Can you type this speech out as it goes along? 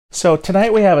So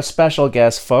tonight we have a special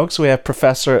guest, folks. We have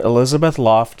Professor Elizabeth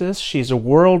Loftus. She's a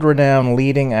world-renowned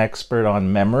leading expert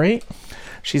on memory.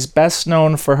 She's best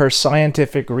known for her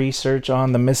scientific research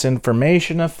on the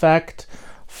misinformation effect,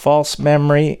 false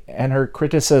memory, and her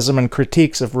criticism and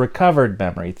critiques of recovered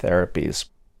memory therapies.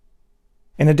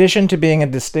 In addition to being a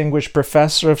distinguished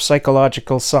professor of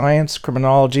psychological science,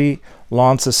 criminology,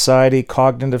 law and society,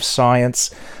 cognitive science,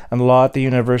 and law at the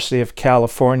University of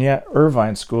California,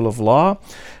 Irvine School of Law,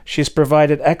 she's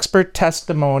provided expert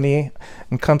testimony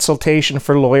and consultation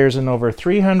for lawyers in over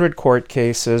 300 court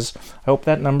cases. I hope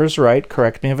that number's right.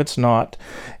 Correct me if it's not.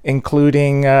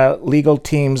 Including legal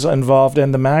teams involved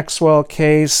in the Maxwell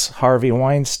case, Harvey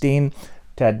Weinstein,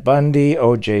 Ted Bundy,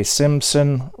 O.J.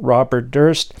 Simpson, Robert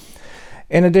Durst.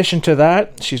 In addition to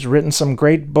that, she's written some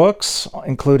great books,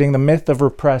 including The Myth of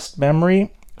Repressed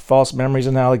Memory, False Memories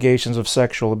and Allegations of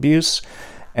Sexual Abuse,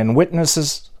 and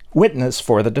Witness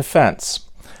for the Defense.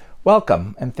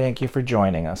 Welcome, and thank you for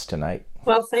joining us tonight.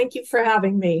 Well, thank you for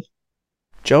having me.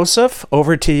 Joseph,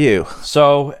 over to you.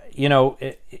 So,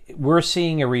 we're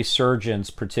seeing a resurgence,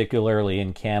 particularly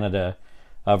in Canada,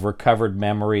 of recovered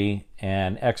memory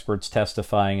and experts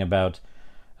testifying about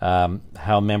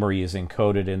how memory is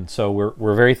encoded. And so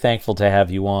we're very thankful to have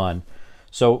you on.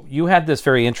 So you had this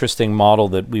very interesting model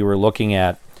that we were looking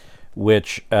at,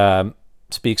 which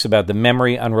speaks about the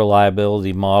memory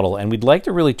unreliability model. And we'd like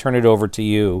to really turn it over to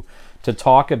you to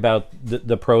talk about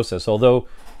the process. Although,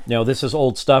 this is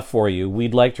old stuff for you,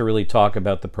 we'd like to really talk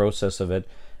about the process of it.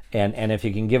 And if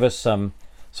you can give us some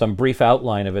brief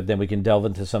outline of it, then we can delve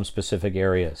into some specific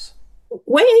areas.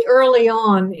 Way early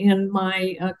on in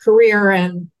my career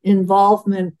and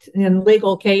involvement in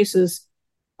legal cases,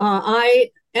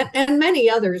 I and many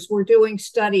others were doing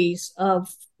studies of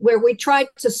where we tried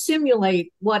to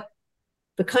simulate what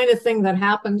the kind of thing that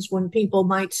happens when people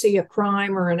might see a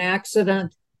crime or an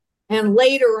accident and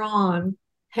later on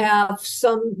have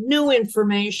some new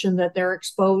information that they're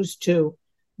exposed to.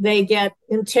 They get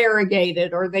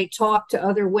interrogated or they talk to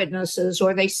other witnesses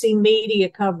or they see media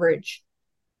coverage.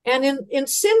 And in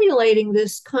simulating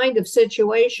this kind of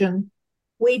situation,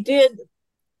 we did,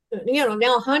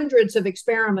 now hundreds of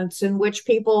experiments in which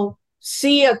people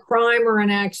see a crime or an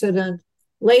accident.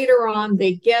 Later on,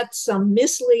 they get some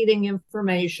misleading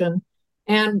information.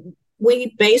 And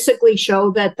we basically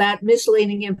show that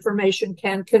misleading information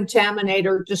can contaminate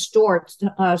or distort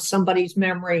somebody's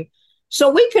memory.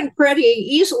 So we can pretty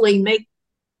easily make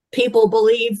people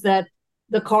believe that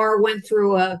the car went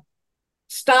through a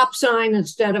stop sign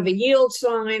instead of a yield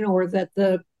sign, or that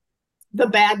the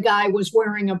bad guy was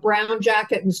wearing a brown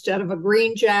jacket instead of a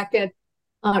green jacket,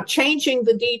 changing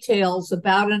the details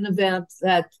about an event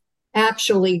that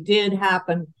actually did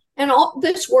happen. And all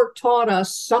this work taught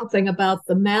us something about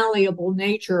the malleable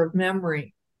nature of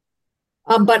memory.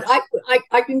 But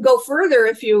I can go further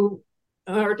if you,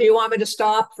 or do you want me to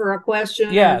stop for a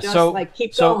question? Yeah, or just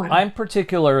keep so going? I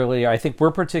think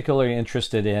we're particularly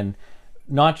interested in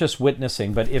not just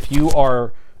witnessing, but if you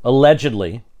are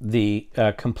allegedly the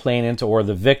complainant or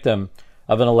the victim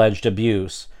of an alleged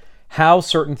abuse, how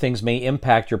certain things may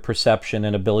impact your perception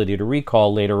and ability to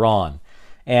recall later on.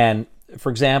 And for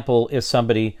example, if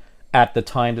somebody at the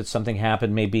time that something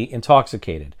happened may be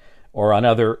intoxicated or on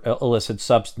other illicit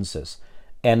substances,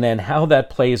 and then how that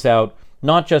plays out,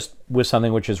 not just with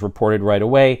something which is reported right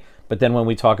away, but then when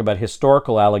we talk about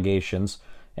historical allegations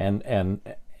and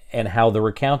how the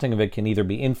recounting of it can either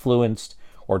be influenced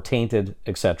or tainted,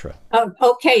 etc.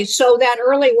 Okay, so that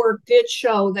early work did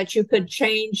show that you could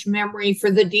change memory for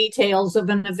the details of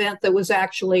an event that was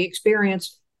actually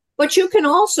experienced, but you can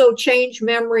also change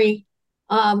memory.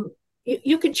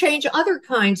 You can change other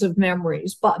kinds of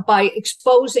memories by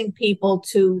exposing people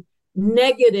to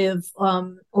negative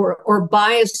or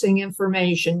biasing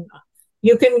information.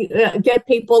 You can get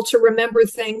people to remember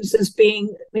things as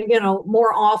being,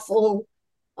 more awful,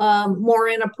 more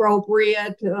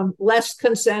inappropriate, less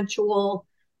consensual,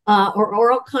 or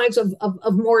all kinds of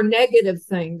more negative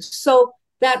things. So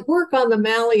that work on the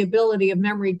malleability of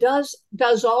memory does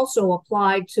also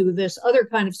apply to this other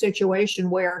kind of situation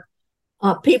where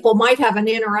people might have an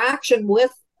interaction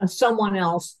with someone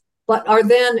else, but are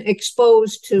then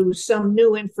exposed to some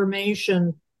new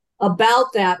information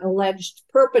about that alleged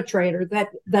perpetrator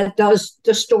that does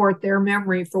distort their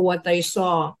memory for what they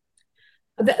saw.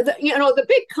 The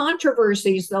big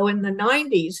controversies, though, in the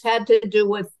 90s had to do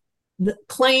with the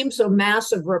claims of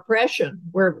massive repression,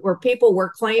 where people were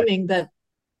claiming that,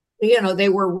 they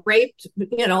were raped,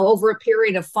 over a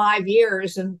period of 5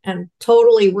 years and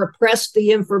totally repressed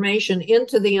the information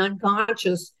into the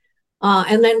unconscious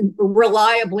and then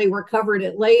reliably recovered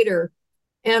it later.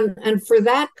 And for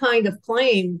that kind of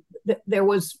claim, there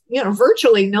was,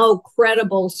 virtually no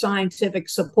credible scientific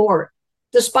support,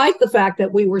 despite the fact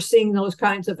that we were seeing those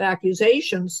kinds of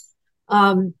accusations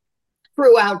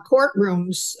throughout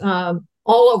courtrooms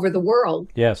all over the world.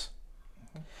 Yes.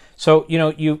 So,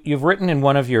 you've written in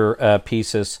one of your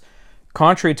pieces,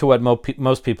 contrary to what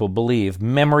most people believe,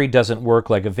 memory doesn't work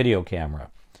like a video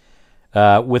camera,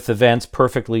 with events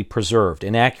perfectly preserved.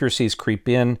 Inaccuracies creep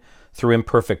in through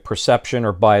imperfect perception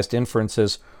or biased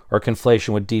inferences or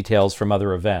conflation with details from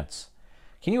other events.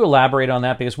 Can you elaborate on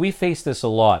that? Because we face this a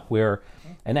lot, where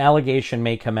an allegation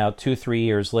may come out 2-3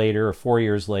 years later or 4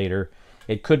 years later.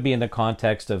 It could be in the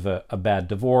context of a bad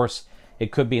divorce.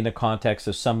 It could be in the context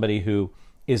of somebody who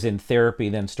is in therapy,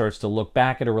 then starts to look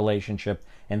back at a relationship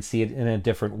and see it in a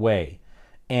different way.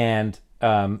 And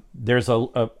there's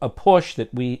a push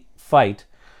that we fight,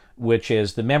 which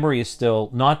is the memory is still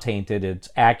not tainted, it's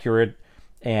accurate,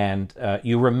 and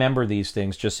you remember these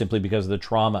things just simply because of the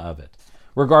trauma of it,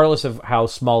 regardless of how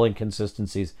small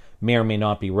inconsistencies may or may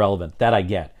not be relevant. That I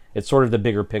get. It's sort of the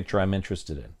bigger picture I'm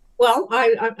interested in. Well,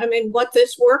 I mean, what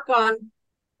this work on,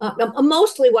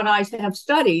 mostly what I have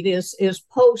studied is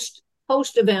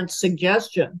post-event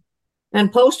suggestion.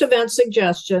 And post-event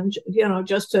suggestion,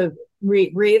 just to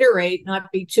reiterate,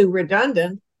 not be too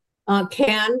redundant,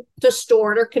 can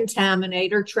distort or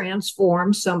contaminate or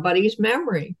transform somebody's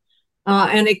memory.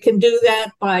 And it can do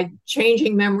that by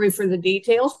changing memory for the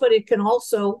details, but it can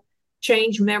also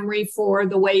change memory for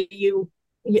the way you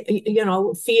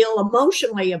feel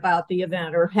emotionally about the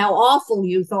event, or how awful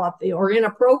you thought or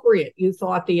inappropriate you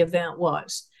thought the event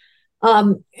was.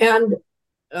 And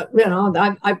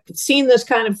I've seen this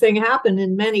kind of thing happen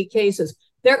in many cases.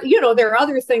 There are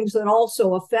other things that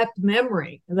also affect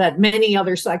memory that many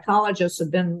other psychologists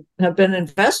have been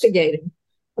investigating.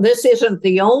 This isn't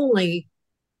the only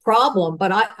problem,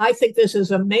 but I think this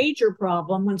is a major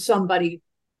problem when somebody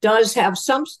does have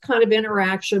some kind of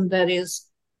interaction that is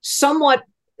somewhat,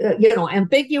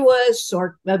 ambiguous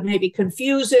or maybe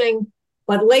confusing,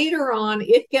 but later on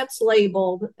it gets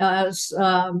labeled as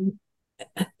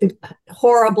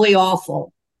horribly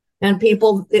awful. And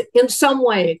people, in some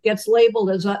way, it gets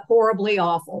labeled as horribly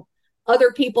awful.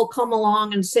 Other people come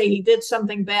along and say he did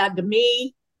something bad to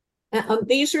me.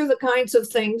 These are the kinds of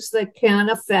things that can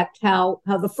affect how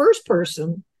the first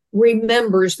person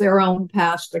remembers their own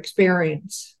past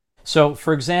experience. So,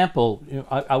 for example,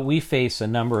 we face a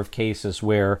number of cases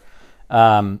where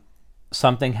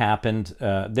something happened.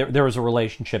 There was a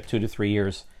relationship 2 to 3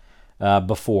 years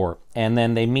before, and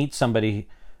then they meet somebody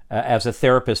as a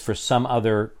therapist for some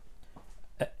other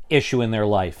issue in their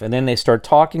life, and then they start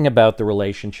talking about the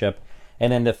relationship,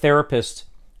 and then the therapist,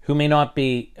 who may not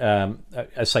be a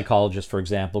psychologist, for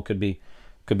example, could be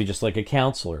just like a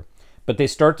counselor, but they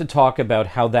start to talk about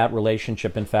how that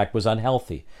relationship in fact was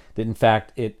unhealthy, that in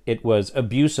fact it was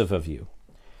abusive of you.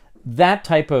 That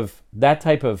type of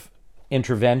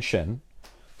intervention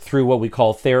through what we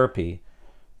call therapy,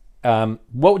 what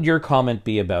would your comment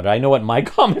be about it? I know what my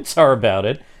comments are about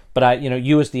it, but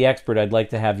you as the expert, I'd like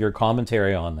to have your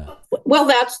commentary on that. Well,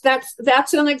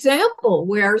 that's an example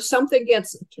where something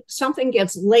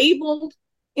gets labeled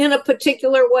in a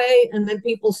particular way, and then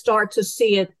people start to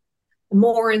see it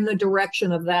more in the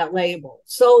direction of that label.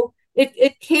 So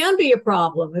it can be a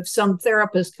problem if some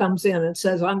therapist comes in and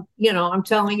says, I'm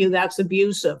telling you that's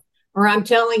abusive, or I'm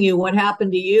telling you what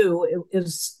happened to you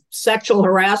is sexual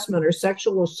harassment or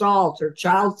sexual assault or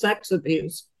child sex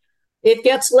abuse. It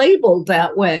gets labeled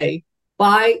that way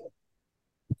by,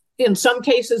 in some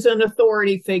cases, an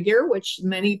authority figure, which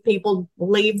many people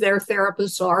believe their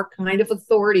therapists are kind of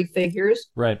authority figures.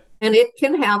 Right. And it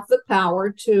can have the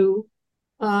power to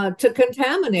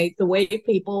contaminate the way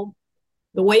people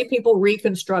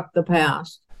reconstruct the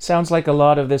past. Sounds like a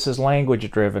lot of this is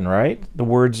language driven, right? The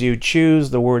words you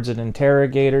choose, the words an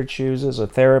interrogator chooses, a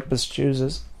therapist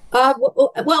chooses.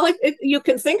 You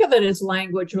can think of it as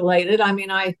language related. I mean,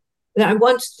 I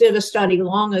once did a study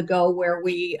long ago where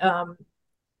we had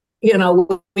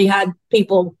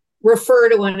people refer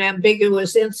to an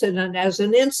ambiguous incident as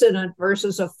an incident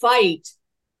versus a fight.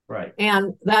 Right.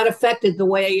 And that affected the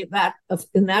way that,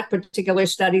 in that particular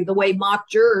study, the way mock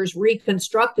jurors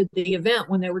reconstructed the event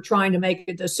when they were trying to make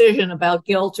a decision about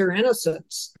guilt or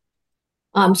innocence.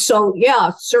 So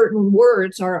yeah, certain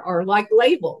words are like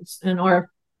labels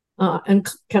and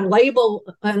can label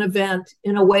an event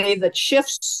in a way that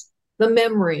shifts the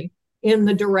memory in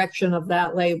the direction of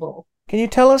that label. Can you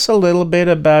tell us a little bit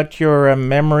about your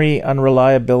memory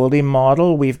unreliability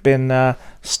model? We've been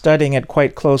studying it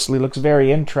quite closely. Looks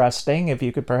very interesting. If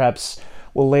you could perhaps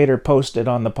we'll later post it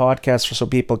on the podcast so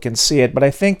people can see it. But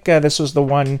I think this was the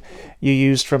one you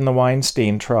used from the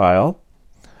Weinstein trial,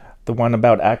 the one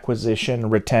about acquisition,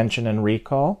 retention, and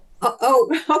recall.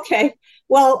 Okay.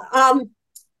 Well,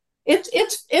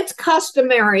 it's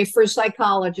customary for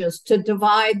psychologists to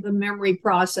divide the memory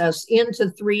process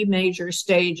into three major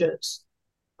stages.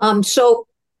 So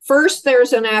first,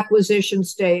 there's an acquisition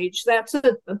stage. That's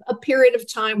a period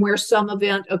of time where some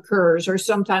event occurs, or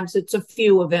sometimes it's a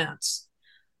few events.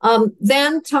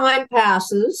 Then time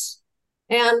passes,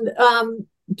 and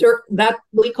that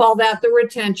we call that the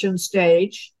retention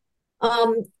stage.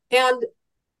 And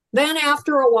then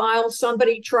after a while,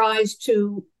 somebody tries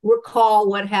to recall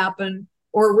what happened,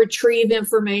 or retrieve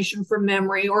information from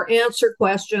memory, or answer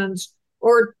questions,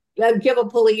 or give a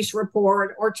police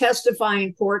report, or testify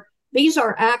in court. These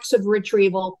are acts of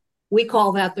retrieval. We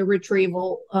call that the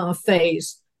retrieval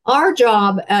phase. Our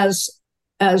job as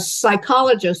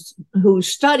psychologists who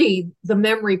study the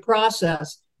memory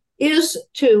process is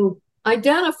to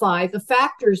identify the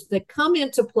factors that come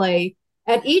into play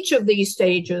at each of these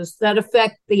stages that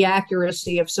affect the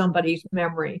accuracy of somebody's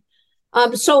memory.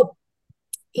 So,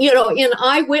 in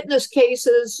eyewitness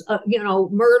cases,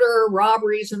 murder,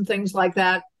 robberies, and things like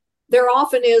that, there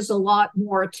often is a lot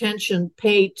more attention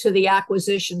paid to the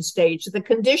acquisition stage, the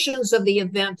conditions of the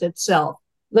event itself,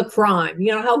 the crime.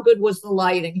 How good was the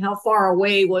lighting? How far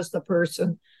away was the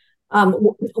person?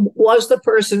 Was the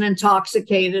person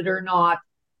intoxicated or not?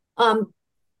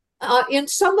 In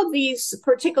some of these,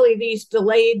 particularly these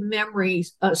delayed memory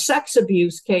sex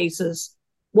abuse cases,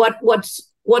 what's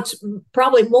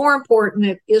probably more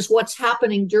important is what's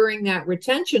happening during that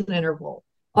retention interval.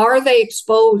 Are they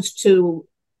exposed to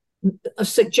a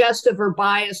suggestive or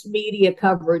biased media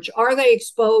coverage? Are they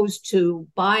exposed to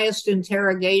biased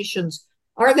interrogations?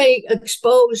 Are they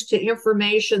exposed to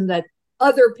information that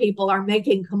other people are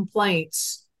making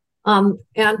complaints? And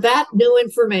that new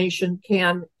information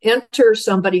can enter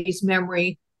somebody's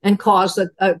memory and cause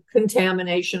a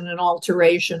contamination and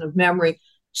alteration of memory.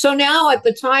 So now at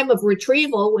the time of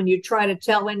retrieval, when you try to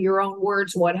tell in your own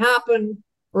words what happened,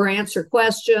 or answer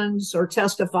questions, or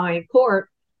testify in court,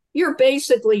 you're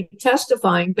basically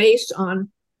testifying based on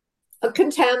a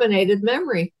contaminated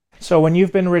memory. So when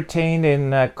you've been retained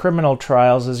in criminal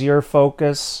trials, is your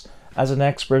focus as an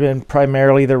expert in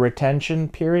primarily the retention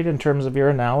period in terms of your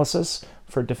analysis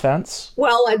for defense?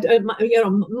 Well,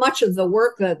 much of the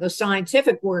work, the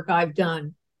scientific work I've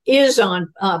done, is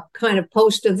on kind of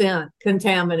post-event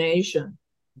contamination.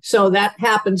 So that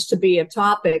happens to be a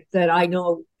topic that I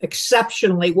know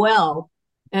exceptionally well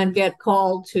and get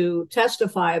called to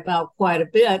testify about quite a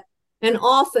bit. And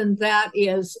often that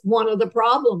is one of the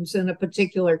problems in a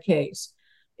particular case.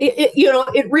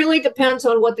 It really depends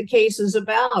on what the case is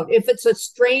about. If it's a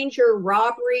stranger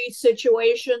robbery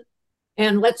situation,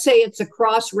 and let's say it's a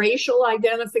cross-racial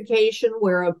identification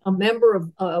where a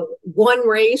member of one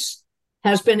race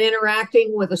has been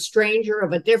interacting with a stranger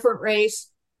of a different race,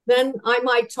 then I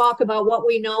might talk about what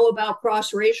we know about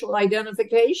cross-racial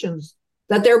identifications,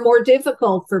 that they're more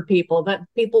difficult for people, that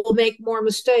people make more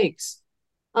mistakes.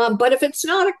 But if it's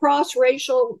not a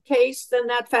cross-racial case, then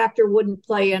that factor wouldn't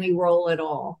play any role at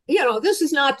all. This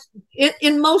is not,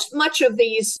 in much of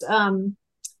these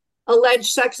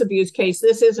alleged sex abuse cases,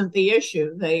 this isn't the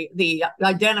issue. The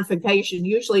identification,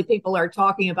 usually people are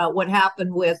talking about what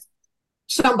happened with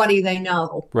somebody they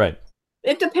know. Right.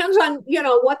 It depends on,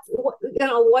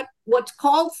 what's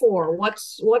called for,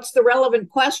 what's the relevant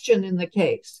question in the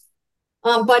case.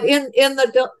 But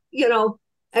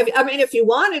if you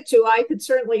wanted to, I could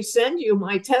certainly send you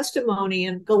my testimony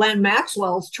in Ghislaine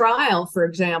Maxwell's trial, for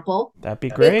example. That'd be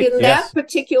great. In that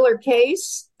particular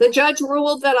case, the judge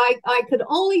ruled that I could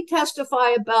only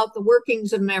testify about the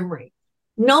workings of memory.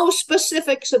 No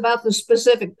specifics about the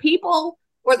specific people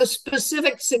or the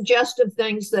specific suggestive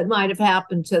things that might have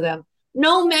happened to them.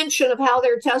 No mention of how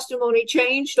their testimony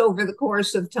changed over the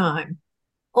course of time.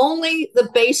 Only the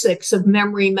basics of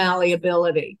memory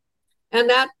malleability. And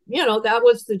that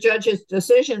was the judge's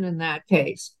decision in that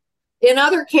case. In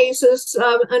other cases,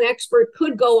 an expert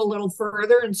could go a little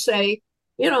further and say,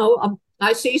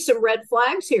 I see some red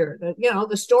flags here.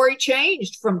 The story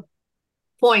changed from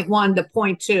point 1 to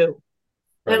point 2.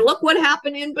 Right. And look what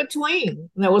happened in between.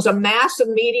 There was a massive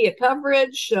media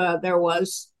coverage. There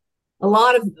was a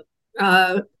lot of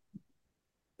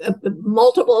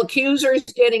multiple accusers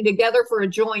getting together for a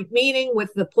joint meeting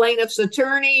with the plaintiff's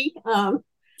attorney,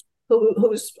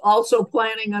 who's also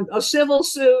planning a civil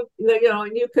suit.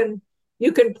 And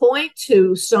you can point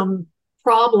to some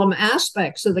problem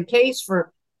aspects of the case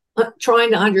for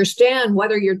trying to understand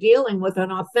whether you're dealing with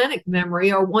an authentic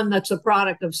memory or one that's a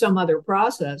product of some other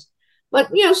process. But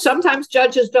sometimes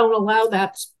judges don't allow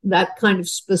that kind of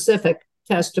specific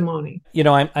testimony.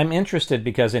 I'm interested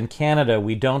because in Canada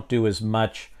we don't do as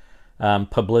much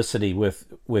publicity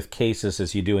with cases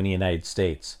as you do in the United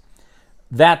States.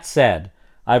 That said,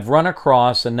 I've run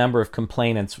across a number of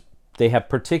complainants. They have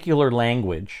particular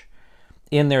language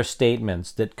in their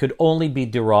statements that could only be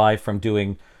derived from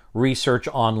doing research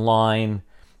online,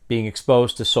 being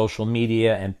exposed to social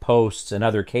media and posts and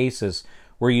other cases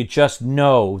where you just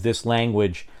know this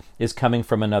language is coming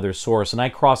from another source. And I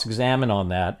cross-examine on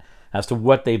that as to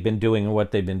what they've been doing and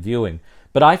what they've been viewing.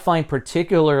 But I find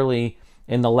particularly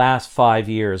in the last 5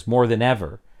 years, more than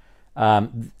ever,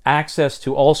 access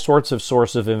to all sorts of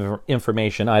sources of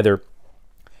information, either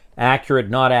accurate,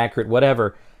 not accurate,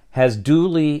 whatever, has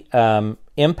duly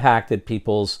impacted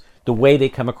the way they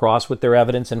come across with their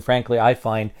evidence, and frankly, I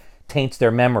find taints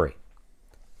their memory.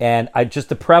 And just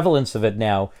the prevalence of it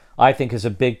now, I think, is a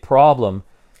big problem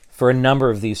for a number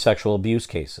of these sexual abuse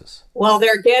cases. Well,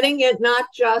 they're getting it not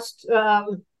just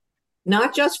from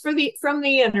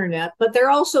the internet, but they're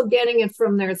also getting it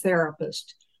from their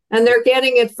therapist. And they're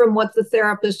getting it from what the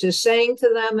therapist is saying to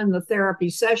them in the therapy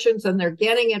sessions, and they're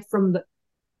getting it from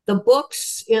the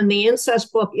books in the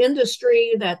incest book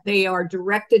industry that they are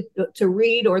directed to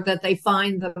read or that they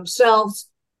find themselves.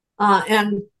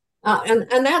 And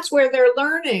that's where they're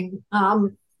learning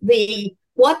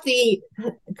what the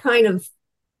kind of,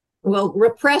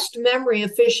 repressed memory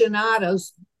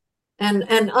aficionados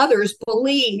and others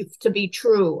believe to be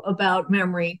true about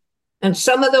memory. And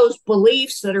some of those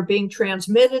beliefs that are being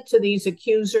transmitted to these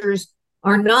accusers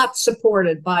are not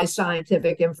supported by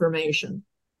scientific information.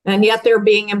 And yet they're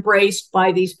being embraced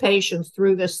by these patients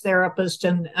through this therapist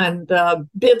and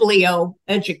biblio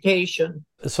education.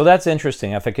 So that's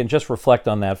interesting. If I can just reflect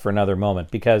on that for another moment,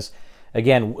 because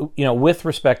again, with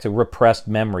respect to repressed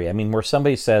memory, I mean, where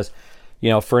somebody says,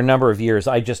 for a number of years,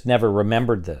 I just never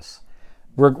remembered this.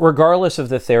 Regardless of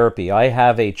the therapy, I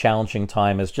have a challenging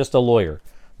time as just a lawyer,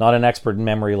 not an expert in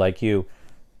memory like you,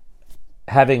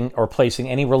 having or placing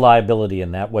any reliability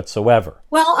in that whatsoever.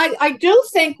 Well, I do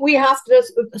think we have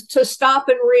to stop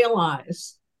and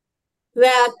realize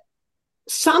that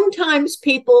sometimes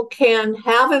people can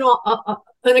have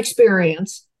an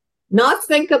experience, not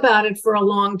think about it for a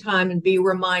long time, and be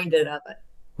reminded of it.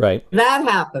 Right. That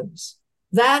happens.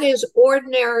 That is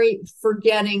ordinary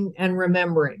forgetting and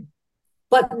remembering.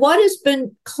 But what has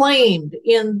been claimed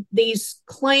in these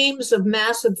claims of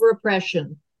massive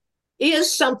repression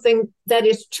is something that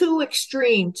is too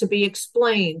extreme to be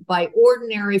explained by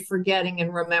ordinary forgetting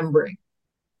and remembering.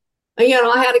 I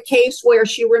had a case where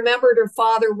she remembered her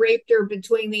father raped her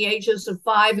between the ages of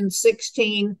 5 and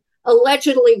 16,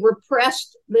 allegedly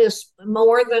repressed this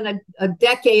more than a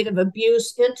decade of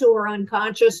abuse into her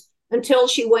unconscious until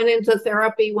she went into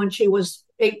therapy when she was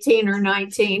 18 or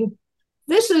 19.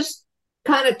 This is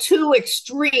kind of too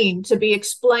extreme to be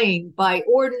explained by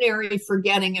ordinary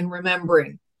forgetting and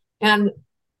remembering. And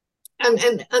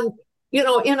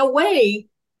in a way,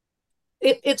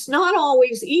 it's not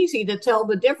always easy to tell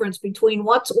the difference between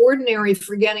what's ordinary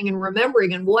forgetting and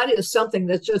remembering and what is something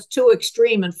that's just too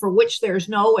extreme and for which there's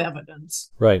no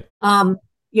evidence. Right.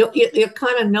 You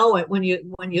kind of know it when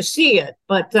you see it,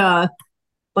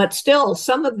 but still,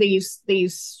 some of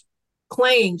these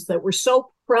claims that were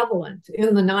so prevalent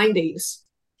in the 90s,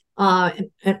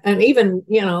 and even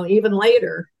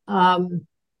later,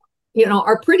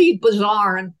 are pretty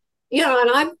bizarre. And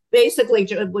I basically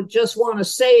would just want to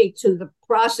say to the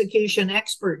prosecution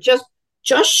expert, just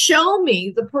show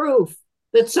me the proof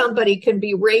that somebody can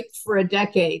be raped for a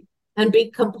decade and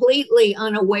be completely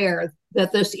unaware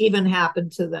that this even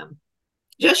happened to them.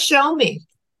 Just show me.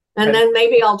 And then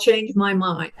maybe I'll change my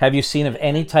mind. Have you seen of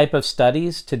any type of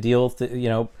studies to deal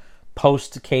with,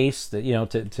 post case that,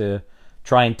 to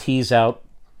try and tease out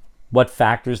what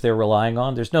factors they're relying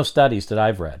on? There's no studies that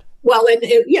I've read. Well,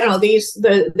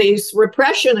 these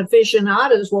repression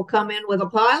aficionados will come in with a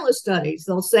pile of studies.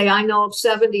 They'll say, I know of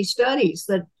 70 studies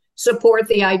that support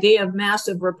the idea of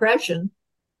massive repression.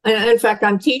 And in fact,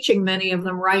 I'm teaching many of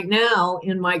them right now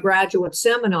in my graduate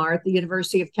seminar at the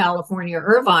University of California,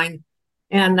 Irvine.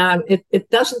 And it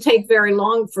doesn't take very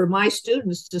long for my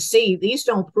students to see these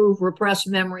don't prove repressed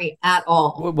memory at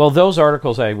all. Well, those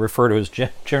articles I refer to as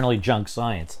generally junk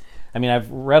science. I mean,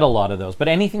 I've read a lot of those, but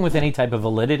anything with any type of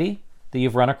validity that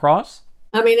you've run across?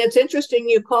 I mean, it's interesting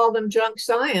you call them junk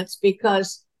science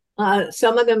because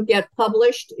some of them get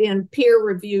published in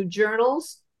peer-reviewed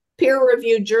journals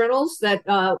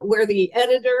that where the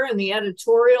editor and the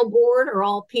editorial board are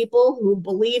all people who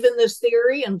believe in this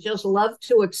theory and just love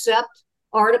to accept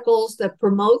articles that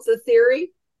promote the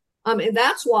theory. And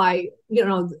that's why,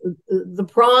 the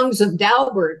prongs of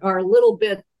Daubert are a little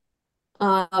bit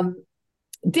um,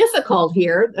 difficult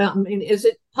here. Is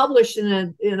it published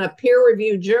in a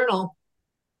peer-reviewed journal?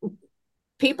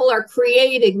 People are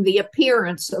creating the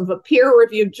appearance of a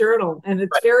peer-reviewed journal, and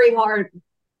it's very hard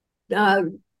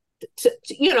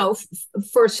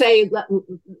for say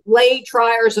lay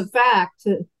triers of fact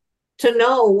to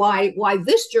know why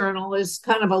this journal is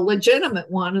kind of a legitimate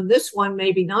one and this one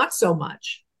maybe not so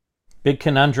much. Big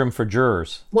conundrum for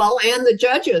jurors. Well, and the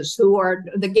judges who are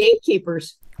the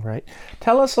gatekeepers. Right.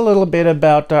 Tell us a little bit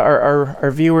about our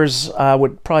viewers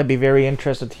would probably be very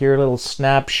interested to hear a little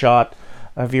snapshot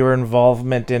of your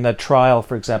involvement in a trial,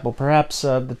 for example, perhaps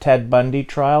the Ted Bundy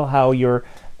trial, how your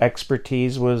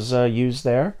expertise was used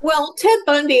there. Well, Ted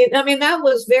Bundy, that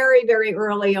was very, very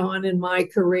early on in my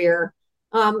career.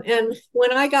 And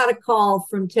when I got a call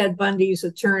from Ted Bundy's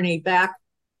attorney back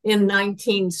in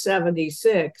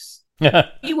 1976,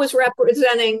 he was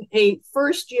representing a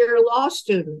first-year law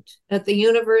student at the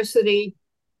University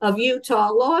of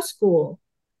Utah Law School,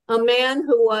 a man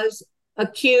who was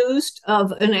accused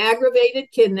of an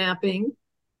aggravated kidnapping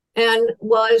and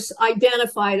was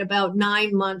identified about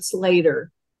 9 months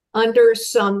later under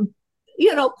some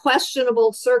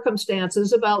questionable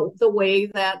circumstances about the way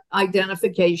that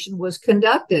identification was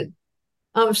conducted.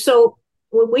 So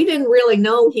we didn't really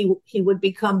know he would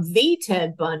become the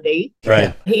Ted Bundy.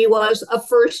 Right. He was a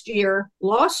first-year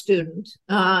law student,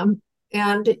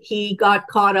 and he got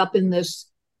caught up in this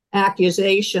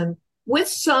accusation with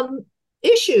some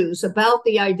issues about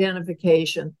the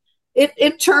identification.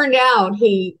 It turned out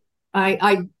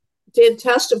I did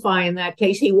testify in that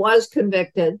case. He was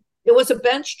convicted. It was a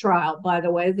bench trial, by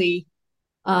the way.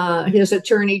 His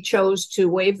attorney chose to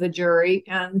waive the jury,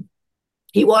 and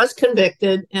he was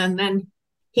convicted, and then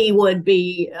he would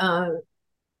be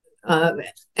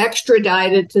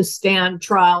extradited to stand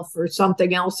trial for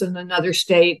something else in another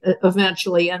state,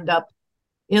 eventually end up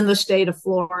in the state of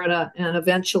Florida, and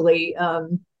eventually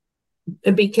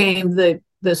it became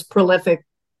this prolific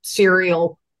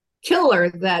serial killer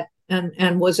that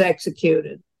and was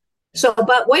executed. So,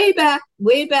 but way back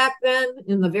then,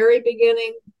 in the very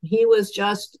beginning, he was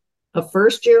just a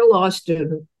first-year law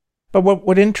student. But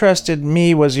what interested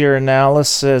me was your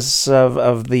analysis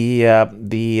of the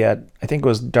I think it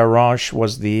was Darange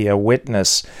was the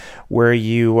witness, where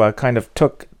you kind of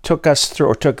took us through,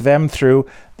 or took them through,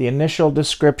 the initial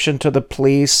description to the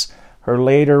police, her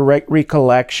later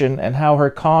recollection, and how her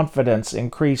confidence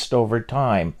increased over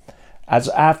time, as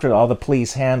after all the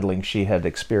police handling she had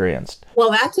experienced.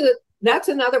 Well, that's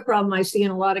another problem I see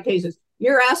in a lot of cases.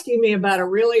 You're asking me about a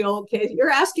really old case. You're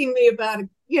asking me about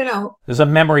there's a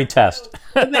memory test.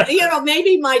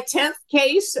 Maybe my 10th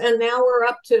case, and now we're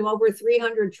up to over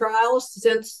 300 trials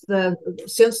since the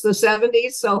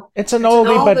 70s. So it's an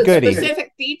oldie but goodie. The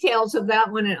specific details of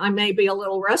that one I may be a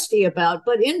little rusty about,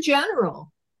 but in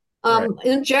general,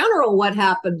 what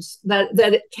happens that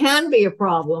it can be a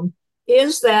problem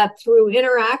is that through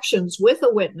interactions with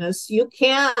a witness, you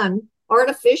can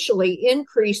artificially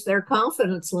increase their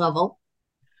confidence level.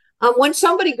 When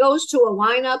somebody goes to a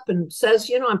lineup and says,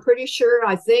 I'm pretty sure,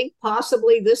 I think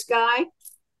possibly this guy,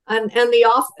 and the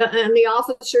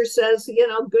officer says,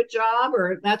 good job,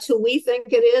 or that's who we think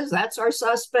it is, that's our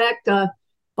suspect.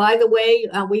 By the way,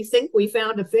 we think we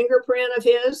found a fingerprint of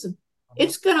his.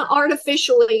 It's going to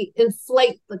artificially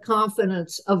inflate the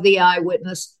confidence of the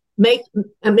eyewitness,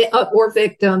 or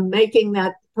victim, making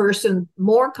that person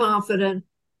more confident,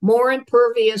 more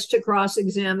impervious to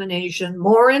cross-examination,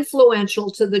 more influential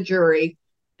to the jury,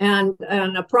 and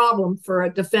a problem for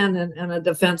a defendant and a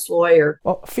defense lawyer.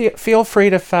 Well, feel free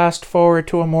to fast forward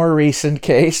to a more recent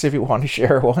case if you want to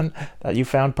share one that you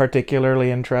found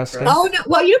particularly interesting. Oh, no,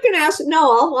 well, you can ask.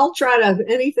 No, I'll try to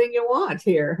anything you want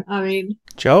here.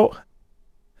 Joe?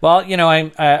 Well,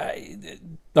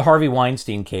 the Harvey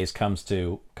Weinstein case comes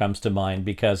to mind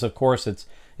because, of course, it's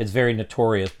very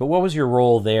notorious. But what was your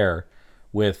role there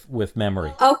with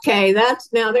memory? Okay,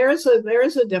 there is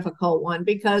a difficult one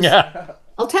because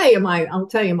I'll tell you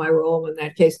my role in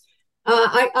that case.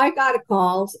 I got a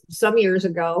call some years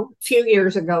ago, a few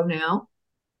years ago now,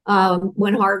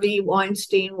 when Harvey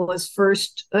Weinstein was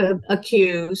first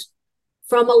accused,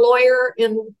 from a lawyer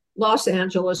in Los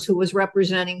Angeles who was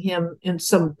representing him in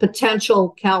some potential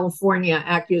California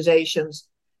accusations.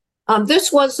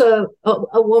 This was a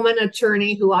woman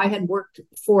attorney who I had worked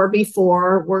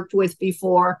with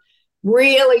before,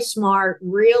 really smart,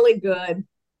 really good.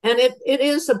 And it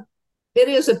is a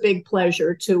big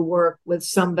pleasure to work with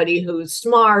somebody who's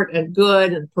smart and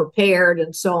good and prepared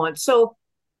and so on. So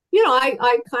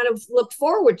I kind of looked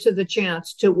forward to the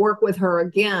chance to work with her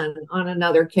again on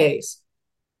another case.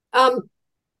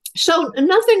 So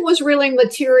nothing was really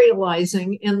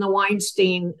materializing in the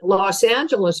Weinstein Los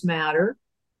Angeles matter.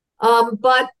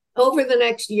 But over the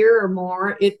next year or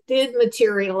more, it did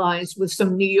materialize with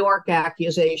some New York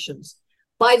accusations.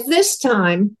 By this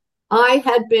time, I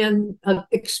had been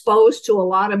exposed to a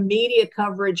lot of media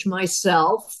coverage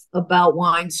myself about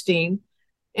Weinstein.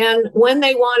 And when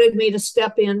they wanted me to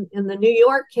step in the New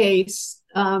York case,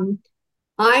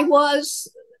 I was,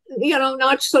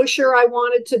 not so sure I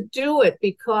wanted to do it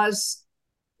because,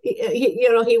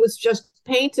 he was just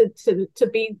painted to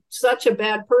be such a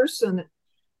bad person.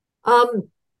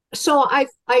 So I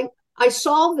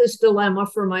solved this dilemma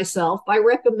for myself by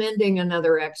recommending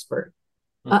another expert.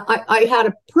 I had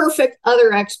a perfect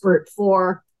other expert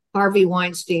for Harvey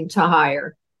Weinstein to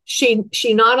hire. She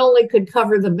not only could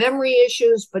cover the memory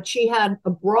issues, but she had a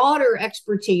broader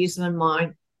expertise than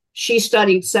mine. She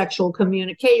studied sexual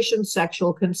communication,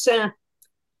 sexual consent.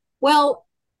 Well,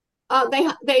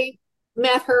 they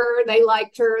met her, they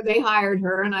liked her, they hired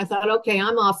her, and I thought, okay,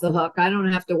 I'm off the hook. I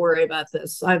don't have to worry about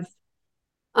this.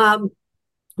 But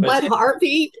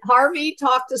Harvey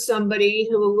talked to somebody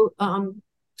who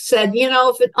said,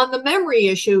 if on the memory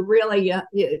issue, really,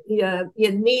 you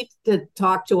need to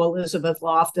talk to Elizabeth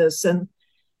Loftus, and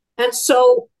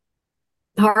so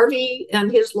Harvey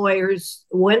and his lawyers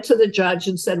went to the judge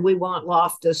and said, we want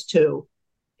Loftus too.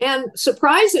 And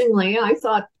surprisingly, I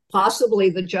thought possibly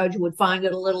the judge would find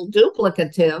it a little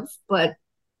duplicative, but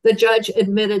the judge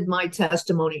admitted my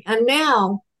testimony. And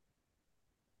now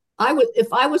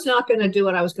if I was not going to do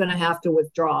it, I was going to have to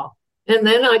withdraw. And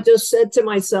then I just said to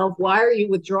myself, why are you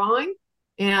withdrawing?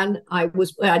 And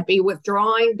I'd be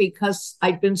withdrawing because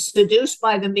I'd been seduced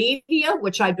by the media,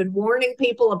 which I'd been warning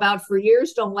people about for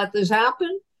years. Don't let this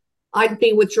happen. I'd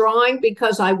be withdrawing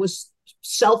because I was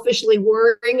selfishly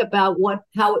worrying about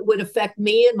how it would affect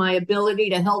me and my ability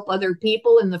to help other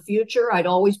people in the future. I'd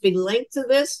always be linked to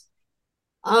this.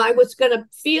 I was going to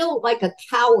feel like a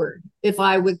coward if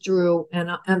I withdrew.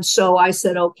 And so I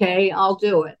said, okay, I'll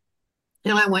do it.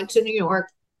 And I went to New York,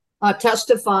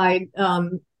 testified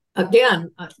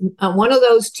again, one of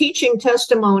those teaching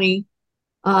testimony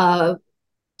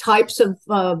types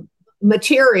of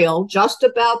material just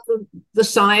about the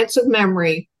science of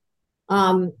memory.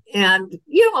 And,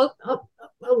 a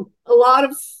lot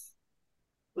of,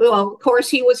 well, of course,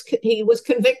 he was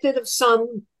convicted of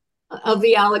some of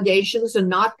the allegations and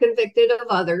not convicted of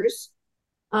others.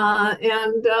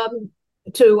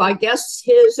 To, I guess,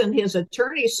 his and his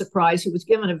attorney's surprise, he was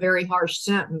given a very harsh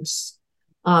sentence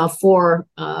for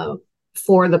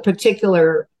the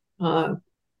particular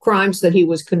crimes that he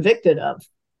was convicted of.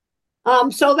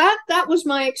 So that was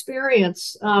my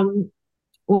experience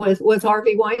with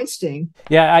Harvey Weinstein.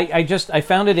 Yeah, I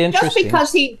found it interesting. Just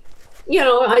because he,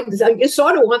 I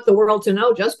sort of want the world to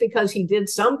know, just because he did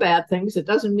some bad things, it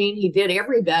doesn't mean he did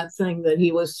every bad thing that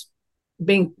he was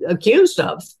being accused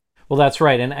of. Well, that's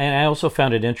right. And I also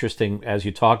found it interesting as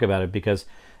you talk about it, because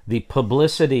the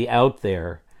publicity out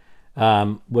there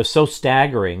was so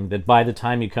staggering that by the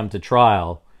time you come to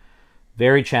trial,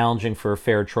 very challenging for a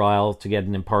fair trial to get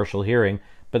an impartial hearing.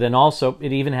 But then also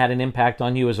it even had an impact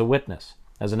on you as a witness,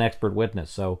 as an expert witness.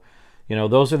 So,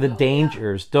 those are the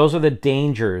dangers. Yeah. Those are the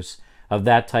dangers of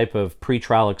that type of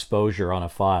pretrial exposure on a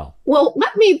file. Well,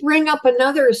 let me bring up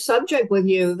another subject with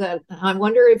you that I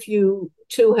wonder if you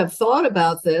two have thought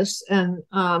about this and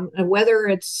whether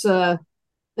it's an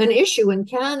issue in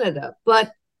Canada.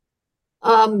 But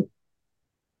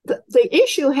the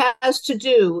issue has to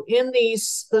do in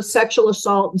these sexual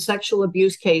assault and sexual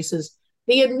abuse cases,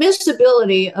 the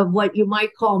admissibility of what you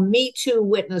might call Me Too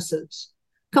witnesses.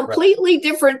 Completely right.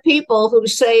 Different people who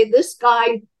say this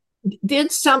guy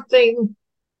did something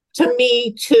to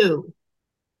me too.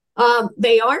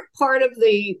 They aren't part of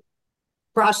the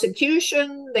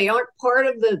prosecution. They aren't part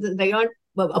of they aren't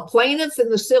a plaintiff in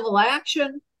the civil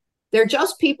action. They're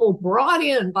just people brought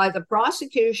in by the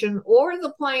prosecution or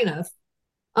the plaintiff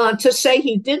to say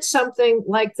he did something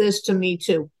like this to me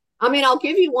too. I mean, I'll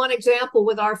give you one example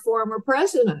with our former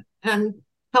president. And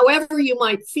however you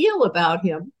might feel about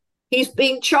him, he's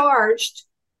being charged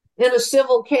in a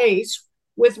civil case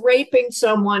with raping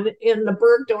someone in the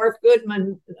Bergdorf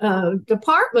Goodman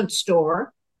department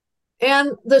store. And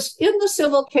in the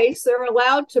civil case, they're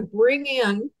allowed to bring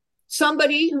in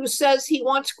somebody who says he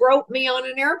once groped me on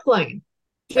an airplane.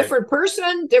 Different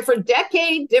person, different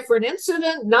decade, different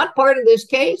incident, not part of this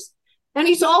case. And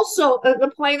he's also,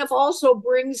 the plaintiff also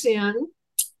brings in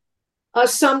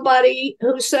somebody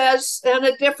who says in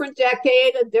a different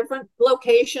decade, a different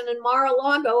location in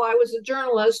Mar-a-Lago, I was a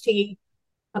journalist, he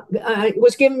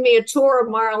was giving me a tour of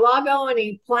Mar-a-Lago, and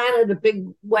he planted a big,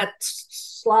 wet,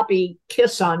 sloppy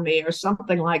kiss on me or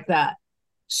something like that.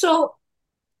 So,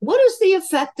 what is the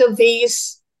effect of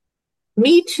these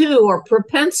Me Too or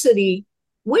propensity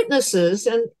witnesses,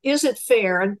 and is it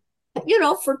fair? And,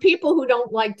 for people who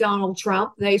don't like Donald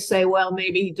Trump, they say, well,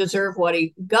 maybe he deserved what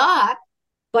he got.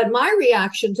 But my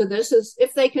reaction to this is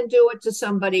if they can do it to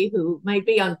somebody who may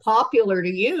be unpopular to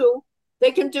you,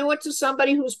 they can do it to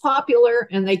somebody who's popular,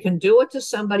 and they can do it to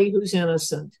somebody who's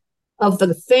innocent of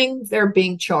the thing they're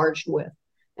being charged with.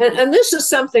 And this is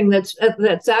something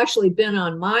that's actually been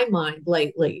on my mind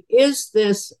lately. Is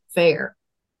this fair?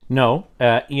 No.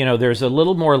 There's a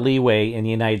little more leeway in the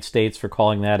United States for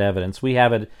calling that evidence. We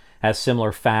have it as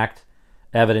similar fact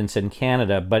evidence in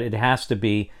Canada, but it has to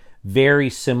be very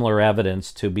similar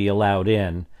evidence to be allowed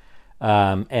in.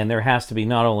 And there has to be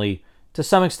not only, to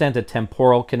some extent, a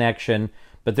temporal connection,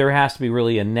 but there has to be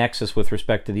really a nexus with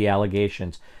respect to the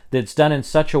allegations. That it's done in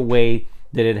such a way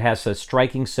that it has a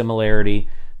striking similarity,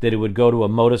 that it would go to a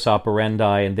modus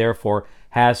operandi and therefore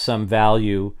has some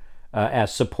value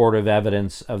as supportive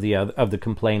evidence of the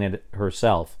complainant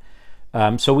herself.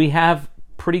 So we have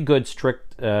pretty good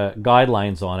strict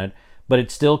guidelines on it, but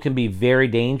it still can be very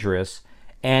dangerous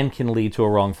and can lead to a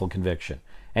wrongful conviction.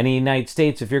 And in the United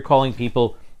States, if you're calling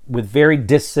people with very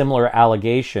dissimilar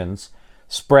allegations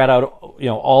spread out,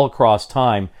 all across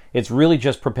time, it's really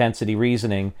just propensity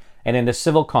reasoning. And in the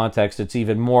civil context, it's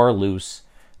even more loose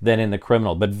than in the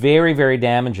criminal, but very, very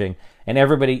damaging. And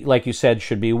everybody, like you said,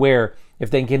 should be aware. If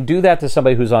they can do that to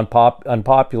somebody who's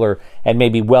unpopular and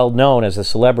maybe well known as a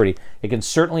celebrity, it can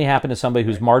certainly happen to somebody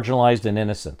who's marginalized and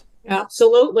innocent.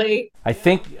 Absolutely. I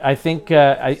think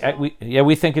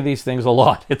we think of these things a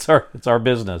lot. It's our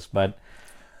business, but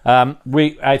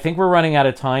I think we're running out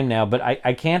of time now. But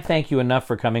I can't thank you enough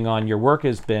for coming on. Your work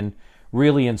has been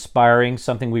really inspiring,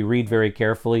 something we read very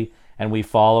carefully and we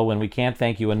follow, and we can't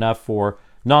thank you enough for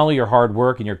not only your hard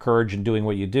work and your courage in doing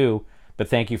what you do, but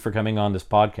thank you for coming on this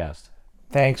podcast.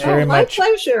 Thanks very much. My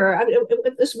pleasure.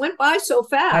 This went by so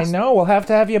fast. I know. We'll have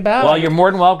to have you back. Well, you're more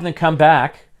than welcome to come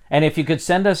back. And if you could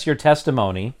send us your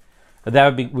testimony, that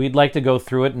would be. We'd like to go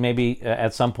through it and maybe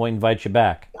at some point invite you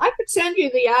back. I could send you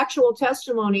the actual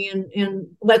testimony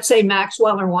in let's say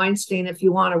Maxwell or Weinstein if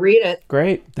you want to read it.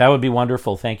 Great. That would be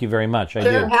wonderful. Thank you very much. I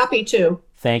do. Happy to.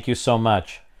 Thank you so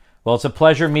much. Well, it's a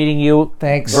pleasure meeting you.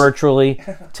 Thanks. Virtually.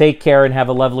 Take care and have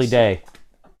a lovely day.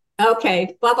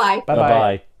 Okay. Bye-bye.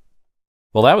 Bye-bye.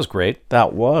 Well, that was great.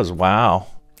 That was. Wow.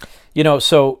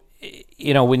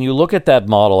 When you look at that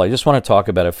model, I just want to talk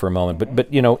about it for a moment. But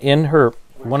in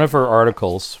one of her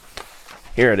articles,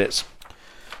 here it is.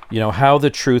 How the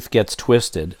Truth Gets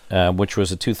Twisted, which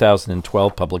was a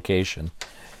 2012 publication,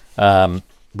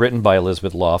 written by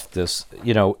Elizabeth Loftus.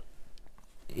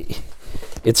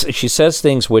 She says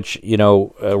things which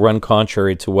run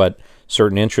contrary to what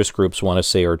certain interest groups want to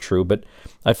say are true. But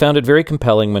I found it very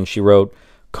compelling when she wrote,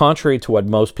 "Contrary to what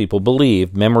most people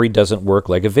believe, memory doesn't work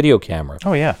like a video camera.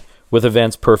 Oh yeah. With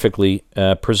events perfectly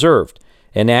preserved.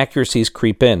 Inaccuracies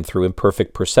creep in through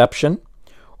imperfect perception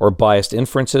or biased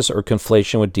inferences or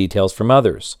conflation with details from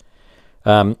others.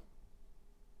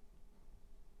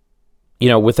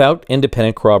 Without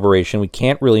independent corroboration, we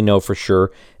can't really know for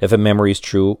sure if a memory is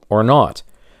true or not.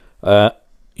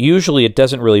 Usually it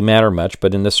doesn't really matter much,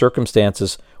 but in the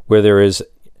circumstances where there is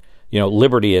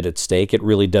liberty at stake, it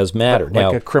really does matter.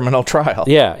 Like a criminal trial.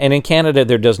 Yeah, and in Canada,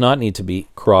 there does not need to be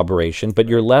corroboration, but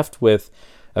you're left with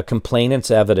a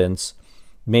complainant's evidence,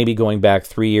 maybe going back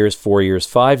 3 years, 4 years,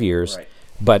 5 years. Right.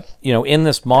 But, in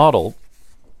this model,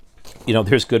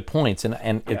 there's good points,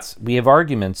 and we have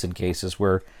arguments in cases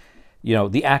where,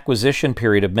 the acquisition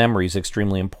period of memory is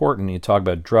extremely important. You talk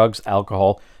about drugs,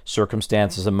 alcohol,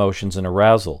 circumstances, emotions, and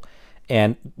arousal.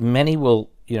 And many will,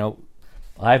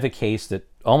 I have a case that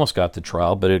almost got to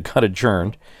trial, but it got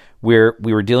adjourned, where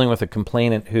we were dealing with a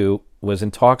complainant who was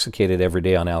intoxicated every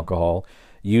day on alcohol,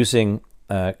 using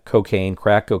cocaine,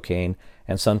 crack cocaine,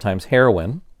 and sometimes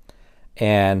heroin,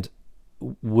 and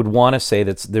would want to say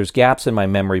that there's gaps in my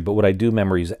memory, but what I do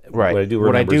remember is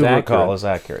recall is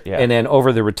accurate. Yeah. And then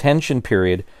over the retention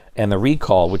period and the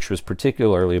recall, which was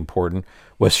particularly important,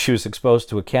 was she was exposed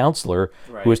to a counselor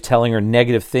who was telling her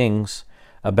negative things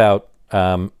about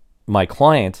my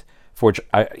client, for which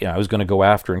I was going to go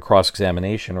after in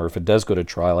cross-examination, or if it does go to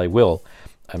trial, I will.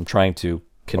 I'm trying to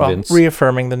convince.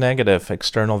 Reaffirming the negative,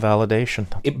 external validation.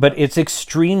 But it's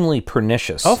extremely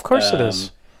pernicious. Oh, of course it is.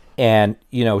 And,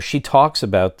 she talks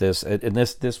about this, and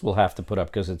this we'll have to put up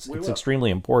because it's extremely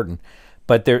important.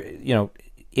 But there,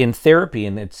 in therapy,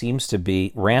 and it seems to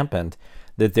be rampant,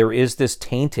 that there is this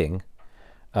tainting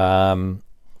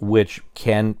which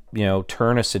can,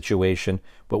 turn a situation,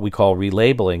 what we call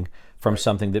relabeling, from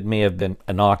something that may have been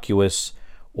innocuous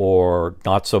or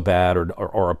not so bad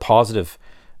or a positive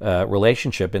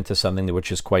relationship into something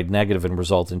which is quite negative and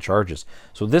results in charges.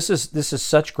 So this is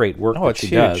such great work that she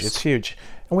does. It's huge.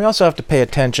 And we also have to pay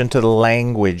attention to the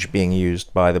language being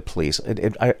used by the police.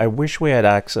 I wish we had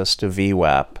access to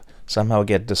VWAP, somehow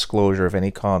get disclosure of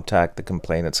any contact the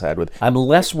complainant's had with. I'm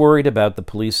less worried about the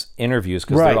police interviews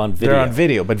because they're on video. They're on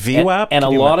video, but VWAP? And a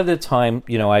lot of the time,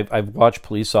 I've watched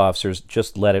police officers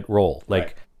just let it roll.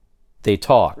 They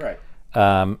talk. Right.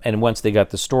 And once they got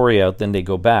the story out, then they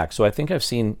go back. So I think I've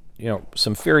seen,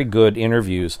 some very good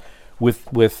interviews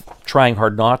with trying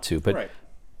hard not to.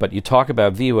 But you talk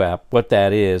about VWAP, what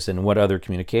that is, and what other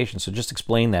communications. So just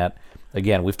explain that.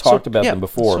 Again, we've talked about them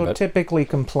before. So typically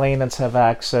complainants have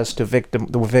access to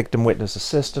the Victim Witness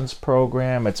Assistance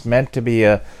Program. It's meant to be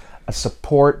a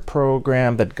support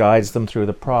program that guides them through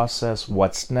the process,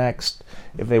 what's next.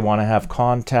 If they want to have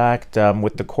contact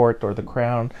with the court or the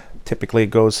Crown, typically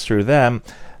it goes through them.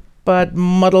 But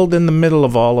muddled in the middle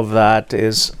of all of that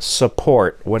is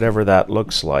support, whatever that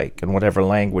looks like, and whatever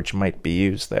language might be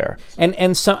used there.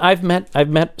 And so I've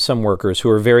met some workers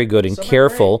who are very good and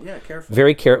careful,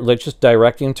 very careful, like just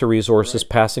directing to resources,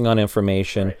 passing on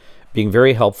information, being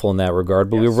very helpful in that regard.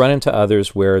 But we run into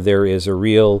others where there is a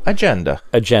real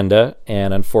agenda,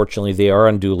 and unfortunately they are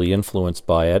unduly influenced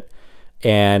by it,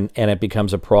 and it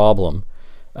becomes a problem.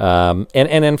 And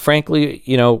then frankly,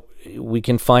 we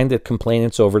can find that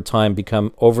complainants over time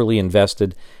become overly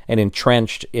invested and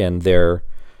entrenched in their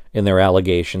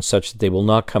allegations, such that they will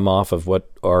not come off of what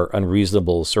are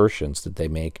unreasonable assertions that they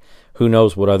make. Who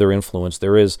knows what other influence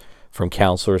there is from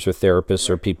counselors or therapists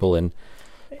or people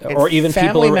or even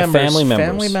family members.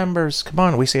 Family members, come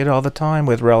on, we see it all the time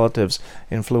with relatives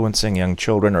influencing young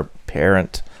children or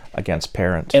parent against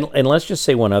parent. And let's just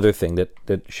say one other thing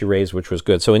that she raised, which was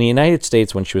good. So in the United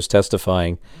States, when she was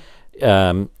testifying,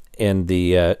 in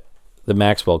the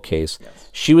Maxwell case,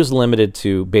 she was limited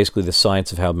to basically the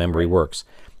science of how memory works.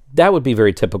 That would be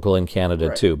very typical in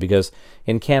Canada too, because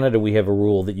in Canada we have a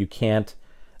rule that you can't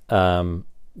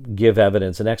give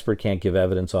evidence, an expert can't give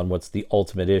evidence on what's the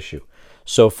ultimate issue.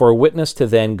 So for a witness to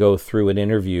then go through an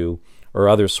interview or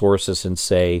other sources and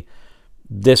say,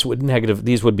 these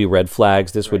would be red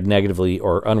flags, this would negatively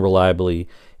or unreliably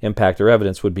impact their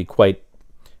evidence, would be quite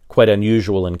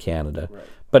unusual in Canada.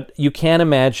 But you can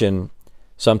imagine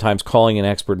sometimes calling an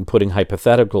expert and putting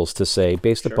hypotheticals to say,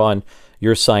 based upon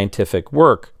your scientific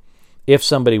work, if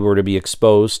somebody were to be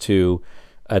exposed to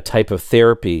a type of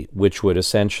therapy which would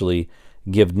essentially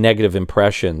give negative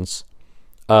impressions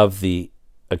of the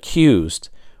accused,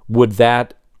 would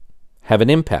that have an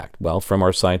impact? Well, from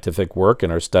our scientific work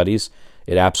and our studies,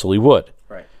 it absolutely would.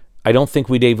 I don't think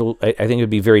I think it would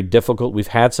be very difficult. We've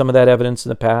had some of that evidence in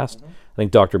the past. I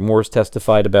think Dr. Moore's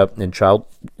testified about in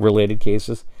child-related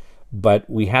cases, but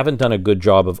we haven't done a good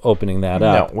job of opening that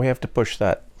up. No, we have to push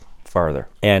that farther.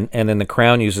 And then the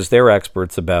Crown uses their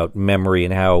experts about memory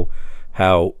and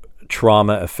how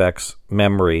trauma affects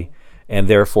memory, and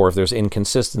therefore if there's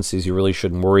inconsistencies, you really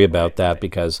shouldn't worry about that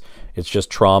because it's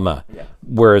just trauma.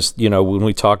 Whereas, when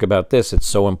we talk about this, it's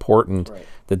so important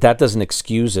that doesn't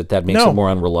excuse it. That makes it more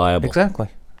unreliable. Exactly.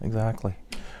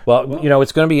 Well,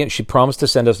 it's going to be. She promised to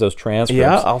send us those transcripts.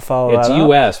 Yeah, I'll follow that up. It's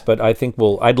U.S., but I think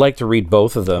I'd like to read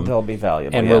both of them. They'll be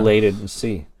valuable and related and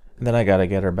see. And then I got to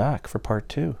get her back for part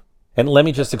 2. And let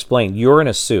me just explain. You're in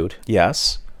a suit.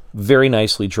 Yes. Very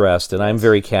nicely dressed, and I'm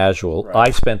very casual.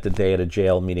 I spent the day at a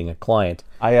jail meeting a client.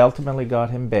 I ultimately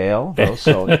got him bail, though,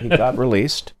 so he got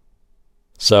released.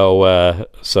 So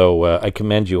I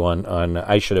commend you on.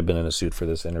 I should have been in a suit for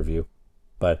this interview,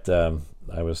 but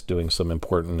I was doing some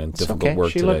important and difficult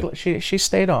work today. She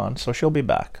stayed on, so she'll be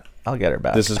back. I'll get her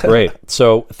back. This is great.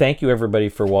 So thank you everybody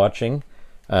for watching.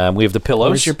 We have the pillows.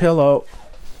 Where's your pillow?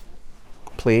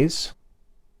 Please.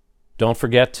 Don't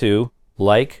forget to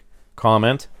like,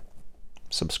 comment,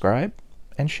 subscribe,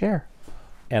 and share.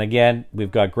 And again,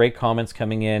 we've got great comments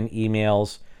coming in,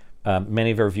 emails.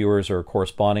 Many of our viewers are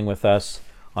corresponding with us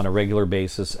on a regular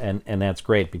basis, and that's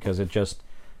great because it just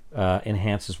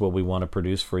enhances what we want to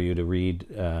produce for you to read,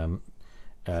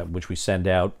 which we send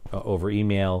out over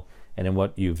email, and in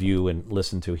what you view and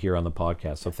listen to here on the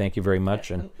podcast. So thank you very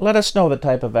much. And let us know the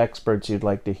type of experts you'd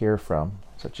like to hear from,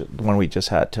 such as the one we just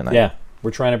had tonight. Yeah,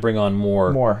 we're trying to bring on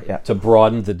more to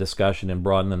broaden the discussion and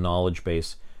broaden the knowledge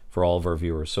base for all of our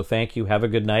viewers. So thank you. Have a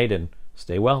good night and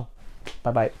stay well.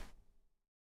 Bye-bye.